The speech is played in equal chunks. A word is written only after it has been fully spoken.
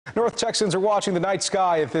North Texans are watching the night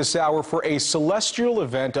sky at this hour for a celestial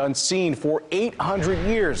event unseen for 800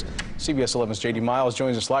 years. CBS 11's J.D. Miles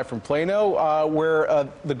joins us live from Plano, where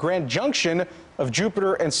the grand junction of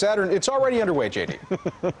Jupiter and Saturn, it's already underway, J.D.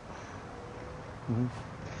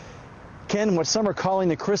 Ken, what some are calling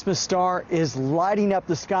the Christmas star is lighting up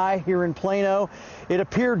the sky here in Plano. It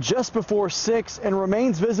appeared just before 6 and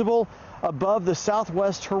remains visible above the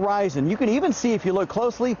southwest horizon. You can even see, if you look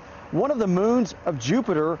closely, one of the moons of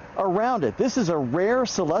Jupiter around it. This is a rare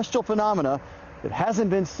celestial phenomena that hasn't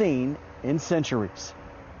been seen in centuries.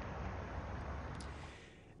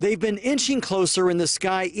 They've been inching closer in the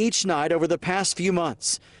sky each night over the past few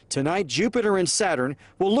months. Tonight, Jupiter and Saturn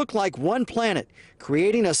will look like one planet,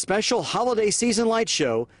 creating a special holiday season light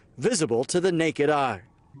show visible to the naked eye.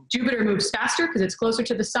 Jupiter moves faster because it's closer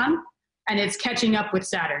to the sun, and it's catching up with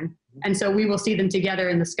Saturn. And so we will see them together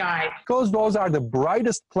in the sky. Because those are the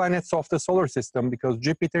brightest planets of the solar system, because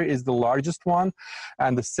Jupiter is the largest one,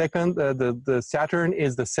 and the Saturn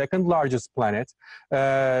is the second largest planet,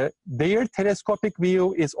 their telescopic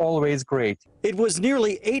view is always great. It was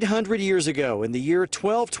nearly 800 years ago, in the year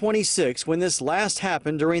 1226, when this last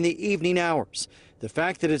happened during the evening hours. The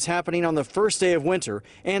fact that it's happening on the first day of winter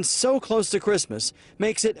and so close to Christmas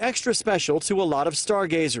makes it extra special to a lot of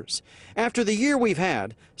stargazers. After the year we've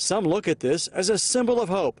had, some look at this as a symbol of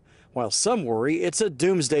hope, while some worry it's a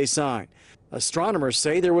doomsday sign. Astronomers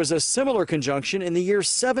say there was a similar conjunction in the year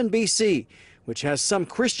 7 BC, which has some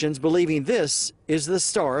Christians believing this is the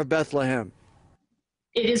Star of Bethlehem.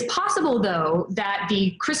 It is possible, though, that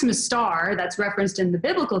the Christmas star that's referenced in the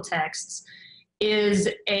biblical texts is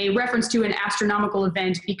a reference to an astronomical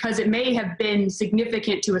event because it may have been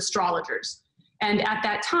significant to astrologers. And at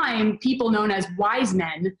that time, people known as wise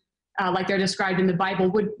men, like they're described in the Bible,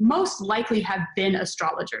 would most likely have been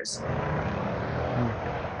astrologers.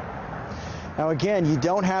 Now again, you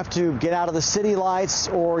don't have to get out of the city lights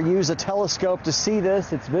or use a telescope to see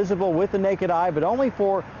this. It's visible with the naked eye, but only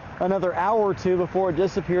for another hour or two before it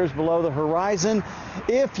disappears below the horizon.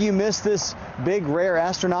 If you miss this big, rare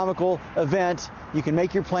astronomical event, you can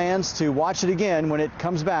make your plans to watch it again when it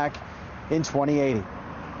comes back in 2080.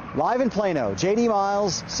 Live in Plano, J.D.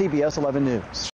 Miles, CBS 11 News.